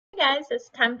guys, it's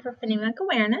time for Phonemic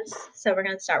Awareness. So we're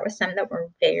going to start with some that we're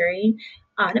very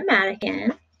automatic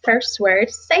in. First word,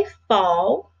 say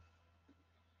fall.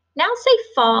 Now say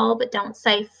fall, but don't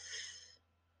say f.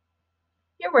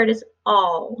 Your word is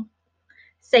all.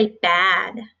 Say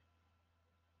bad.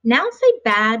 Now say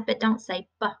bad, but don't say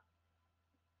b.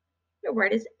 Your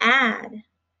word is add.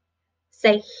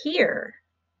 Say here.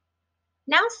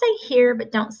 Now say here,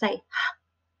 but don't say h.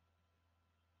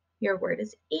 Your word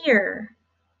is ear.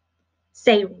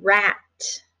 Say rat.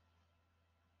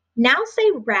 Now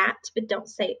say rat, but don't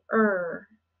say Your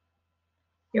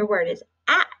word is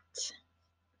at.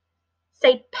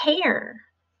 Say pear.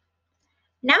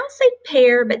 Now say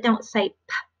pear, but don't say p.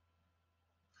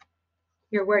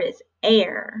 Your word is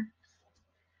air.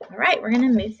 All right, we're going to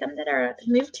move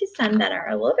to some that are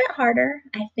a little bit harder.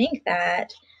 I think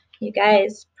that you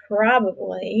guys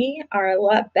probably are a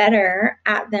lot better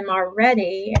at them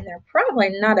already, and they're probably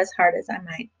not as hard as I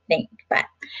might think. But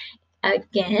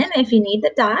again, if you need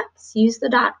the dots, use the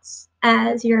dots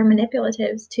as your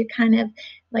manipulatives to kind of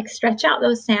like stretch out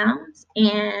those sounds.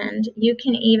 And you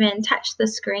can even touch the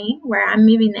screen where I'm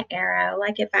moving the arrow.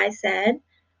 Like if I said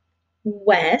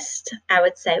west, I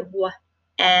would say w-e-s-t.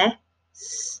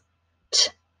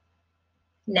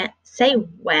 Now say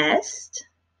west.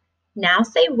 Now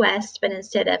say west, but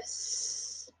instead of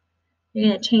s, you're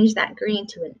going to change that green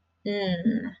to an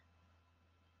n.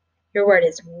 Your word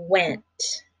is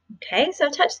went. Okay, so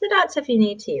touch the dots if you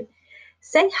need to.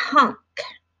 Say hunk.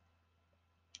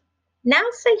 Now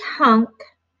say hunk,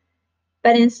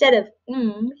 but instead of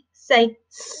say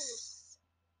s.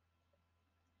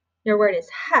 Your word is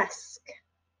husk.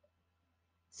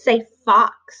 Say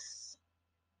fox.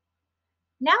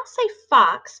 Now say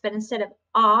fox, but instead of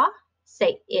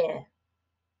say I.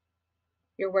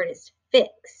 Your word is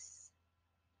fix.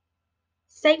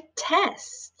 Say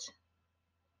test.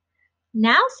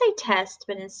 Now say test,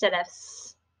 but instead of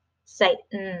s, say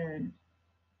n.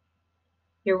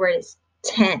 Your word is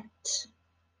tent.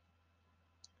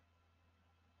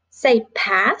 Say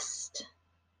past.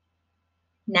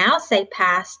 Now say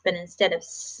past, but instead of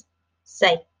s,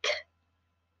 say k.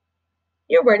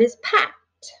 Your word is packed.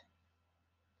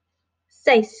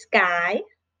 Say sky.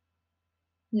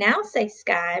 Now say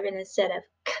sky, but instead of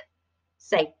k,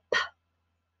 say p.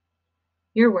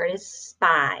 Your word is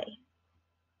spy.